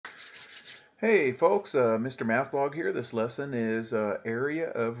Hey folks, Mrmathblog here. This lesson is area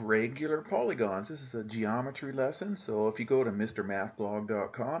of regular polygons. This is a geometry lesson, so if you go to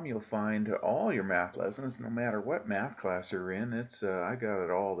mrmathblog.com, you'll find all your math lessons, no matter what math class you're in. It's I got it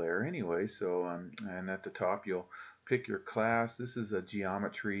all there anyway. So and at the top you'll pick your class. This is a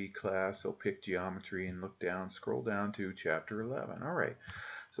geometry class, so pick geometry and look down, scroll down to chapter 11. All right.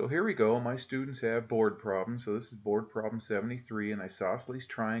 So here we go. My students have board problems. So this is board problem 73. An isosceles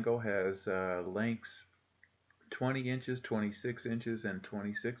triangle has lengths 20 inches, 26 inches, and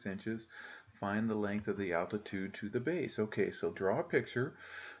 26 inches. Find the length of the altitude to the base. Okay, so draw a picture.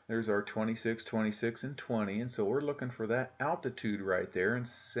 There's our 26, 26, and 20. And so we're looking for that altitude right there. And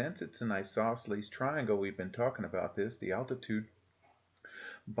since it's an isosceles triangle, we've been talking about this, the altitude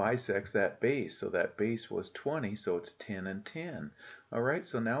bisects that base. So that base was 20, so it's 10 and 10. All right,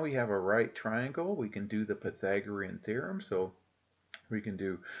 so now we have a right triangle. We can do the Pythagorean theorem. So we can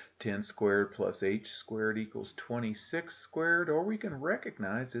do 10 squared plus h squared equals 26 squared, or we can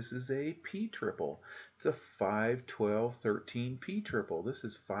recognize this is a p triple. It's a 5, 12, 13 p triple. This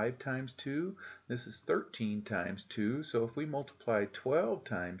is 5 times 2. This is 13 times 2. So if we multiply 12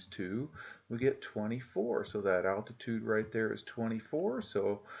 times 2, we get 24. So that altitude right there is 24.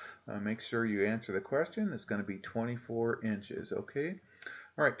 So make sure you answer the question. It's going to be 24 inches, okay?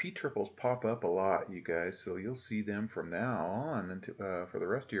 All right, P triples pop up a lot, you guys, so you'll see them from now on into, for the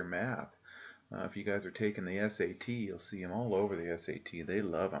rest of your math. If you guys are taking the SAT, you'll see them all over the SAT. They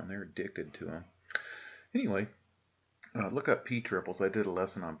love them. They're addicted to them. Anyway, look up P triples. I did a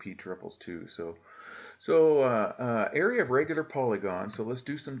lesson on P triples too. So area of regular polygon. So let's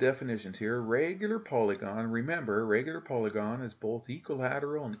do some definitions here. Regular polygon, remember, regular polygon is both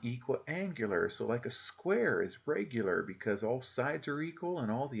equilateral and equiangular. So like a square is regular because all sides are equal and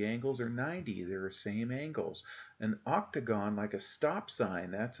all the angles are 90. They're the same angles. An octagon, like a stop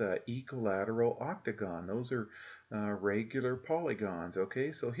sign, that's a equilateral octagon. Those are regular polygons.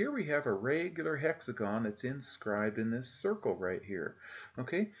 Okay, so here we have a regular hexagon that's inscribed in this circle right here.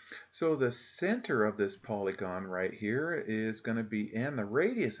 Okay, so the center of this polygon right here is going to be, and the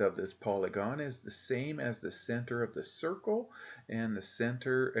radius of this polygon is the same as the center of the circle and the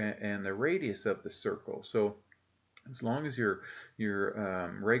center and the radius of the circle. So as long as your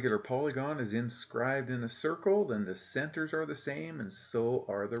regular polygon is inscribed in a circle, then the centers are the same and so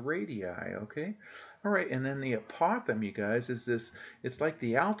are the radii, okay? All right, and then the apothem, you guys, is this, it's like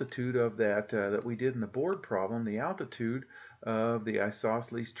the altitude of that we did in the board problem, the altitude of the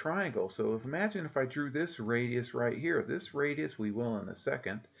isosceles triangle. So imagine if I drew this radius right here. This radius, we will in a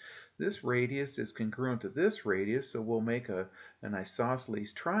second. This radius is congruent to this radius, so we'll make an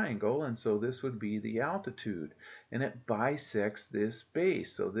isosceles triangle, and so this would be the altitude. And it bisects this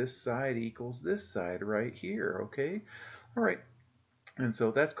base, so this side equals this side right here, okay? All right, and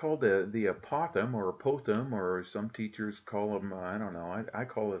so that's called the apothem or apothem, or some teachers call them, I don't know, I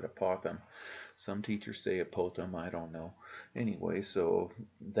call it apothem. Some teachers say apothem, I don't know. Anyway, so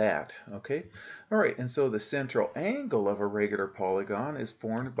that, okay? All right, and so the central angle of a regular polygon is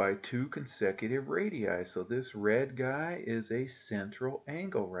formed by two consecutive radii. So this red guy is a central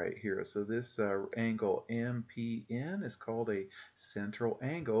angle right here. So this angle MPN is called a central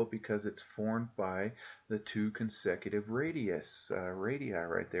angle because it's formed by the two consecutive radii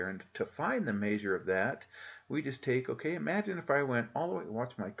right there. And to find the measure of that, we just take, okay, imagine if I went all the way,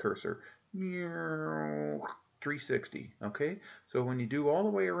 watch my cursor, 360, okay? So when you do all the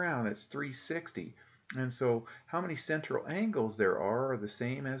way around, it's 360. And so how many central angles there are the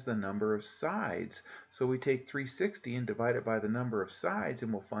same as the number of sides. So we take 360 and divide it by the number of sides,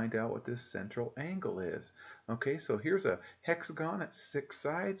 and we'll find out what this central angle is. Okay, so here's a hexagon at 6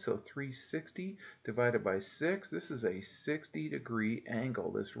 sides, so 360 divided by 6. This is a 60-degree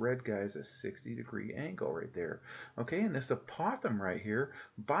angle. This red guy is a 60-degree angle right there. Okay, and this apothem right here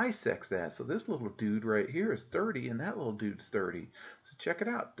bisects that. So this little dude right here is 30, and that little dude's 30. So check it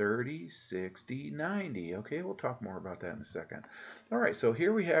out, 30, 60, 90. Okay, we'll talk more about that in a second. All right, so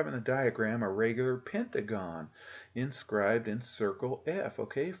here we have in the diagram a regular pentagon inscribed in circle F.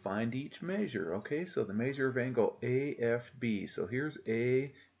 Okay, find each measure. Okay, so the measure of angle AFB. So here's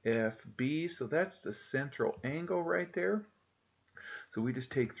AFB, so that's the central angle right there. So we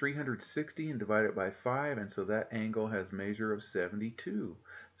just take 360 and divide it by 5, and so that angle has measure of 72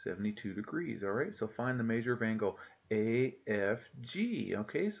 degrees. All right, so find the measure of angle AFG.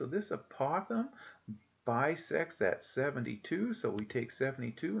 Okay, so this apothem bisects that 72, so we take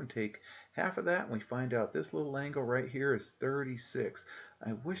 72 and take half of that, and we find out this little angle right here is 36.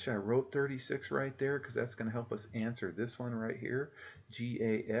 I wish I wrote 36 right there because that's going to help us answer this one right here,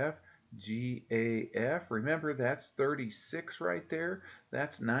 GAF. GAF, remember that's 36 right there.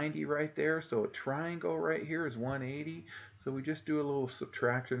 That's 90 right there. So a triangle right here is 180. So we just do a little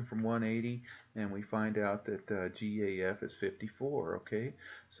subtraction from 180 and we find out that GAF is 54. Okay,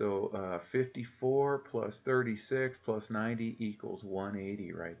 so 54 plus 36 plus 90 equals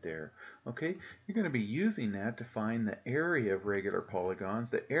 180 right there. Okay, you're going to be using that to find the area of regular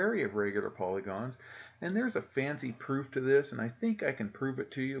polygons, and there's a fancy proof to this, and I think I can prove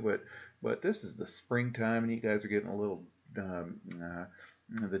it to you, but this is the springtime, and you guys are getting a little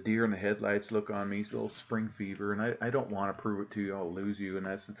the deer in the headlights look on me. It's a little spring fever, and I don't want to prove it to you. I'll lose you, and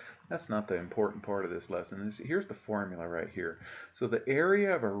that's not the important part of this lesson. Here's the formula right here. So the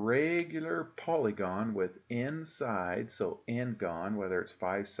area of a regular polygon with n sides, so n-gon, whether it's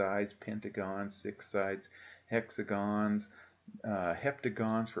 5 sides, pentagons, 6 sides, hexagons,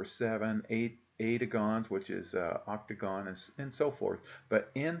 heptagons for 7, 8 eightagons, which is octagon, and so forth.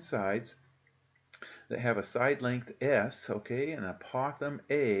 But n sides that have a side length S, okay, an apothem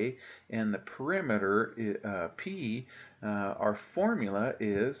A, and the perimeter P, our formula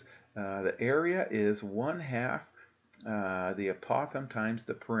is the area is 1/2 the apothem times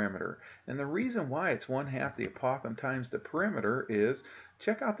the perimeter. And the reason why it's 1/2 the apothem times the perimeter is,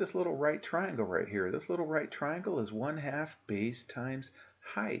 check out this little right triangle right here. This little right triangle is 1/2 base times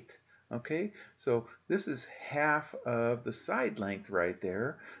height. Okay, so this is half of the side length right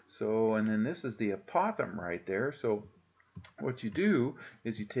there. So, and then this is the apothem right there. So what you do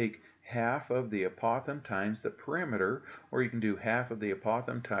is you take half of the apothem times the perimeter, or you can do half of the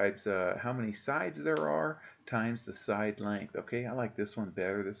apothem times how many sides there are times the side length. Okay, I like this one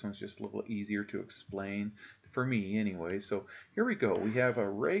better. This one's just a little easier to explain for me anyway. So here we go. We have a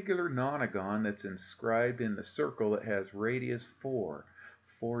regular nonagon that's inscribed in the circle that has radius 4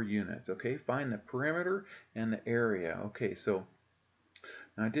 units. Okay, find the perimeter and the area. Okay, so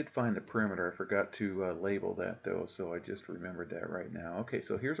now I did find the perimeter. I forgot to label that though, so I just remembered that right now. Okay,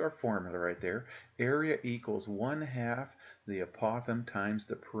 so here's our formula right there. Area equals 1/2 the apothem times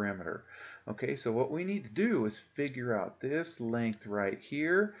the perimeter. Okay, so what we need to do is figure out this length right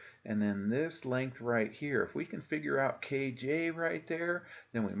here and then this length right here. If we can figure out KJ right there,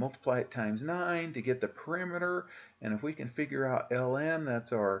 then we multiply it times 9 to get the perimeter, and if we can figure out LM,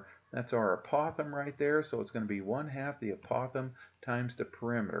 that's our apothem right there, so it's going to be 1/2 the apothem times the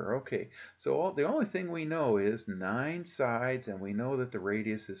perimeter. Okay, so the only thing we know is 9 sides, and we know that the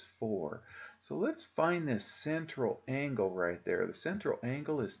radius is 4. So let's find this central angle right there. The central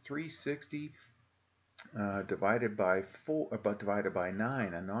angle is 360 divided by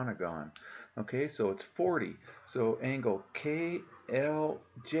 9, a nonagon. Okay, so it's 40. So angle KLJ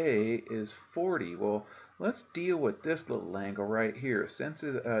is 40. Well, let's deal with this little angle right here. Since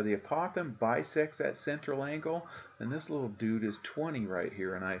the apothem bisects that central angle, then this little dude is 20 right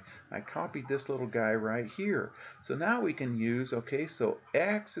here, and I copied this little guy right here. So now we can use, okay, so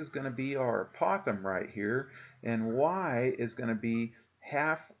X is going to be our apothem right here, and Y is going to be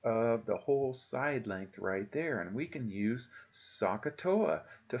half of the whole side length right there, and we can use Sohcahtoa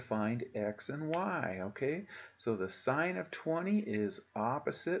to find X and Y. Okay, so the sine of 20 is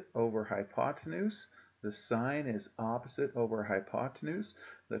opposite over hypotenuse. The sine is opposite over hypotenuse.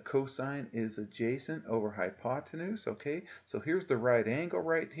 The cosine is adjacent over hypotenuse. Okay, so here's the right angle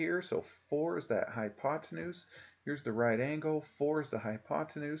right here. So 4 is that hypotenuse. Here's the right angle. 4 is the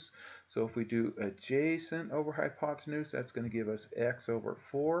hypotenuse. So if we do adjacent over hypotenuse, that's going to give us x over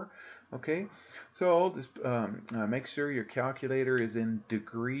 4. Okay, so just make sure your calculator is in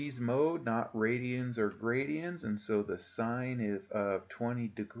degrees mode, not radians or gradians. And so the sine of 20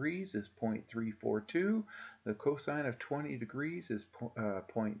 degrees is 0.342. The cosine of 20 degrees is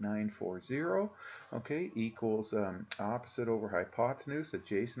 0.940. Okay, equals opposite over hypotenuse,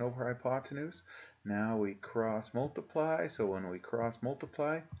 adjacent over hypotenuse. Now we cross multiply. So when we cross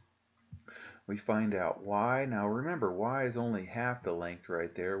multiply, we find out y. Now remember, y is only half the length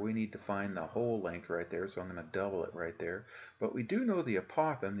right there. We need to find the whole length right there, so I'm going to double it right there. But we do know the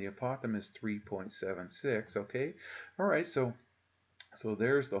apothem. The apothem is 3.76. Okay, all right, so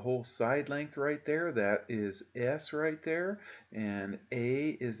there's the whole side length right there. That is S right there, and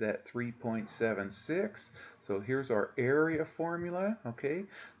A is that 3.76. So here's our area formula. Okay,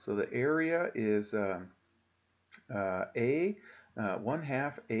 so the area is A,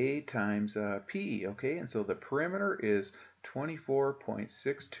 1/2 A times P. Okay, and so the perimeter is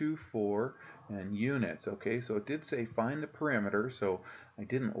 24.624 in units. Okay, so it did say find the perimeter, so I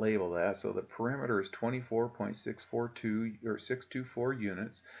didn't label that. So the perimeter is 24.642 or 624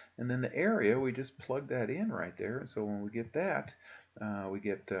 units, and then the area, we just plug that in right there. And so when we get that, we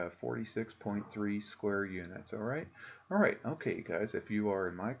get 46.3 square units. All right, okay, guys. If you are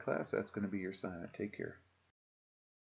in my class, that's going to be your assignment. Take care.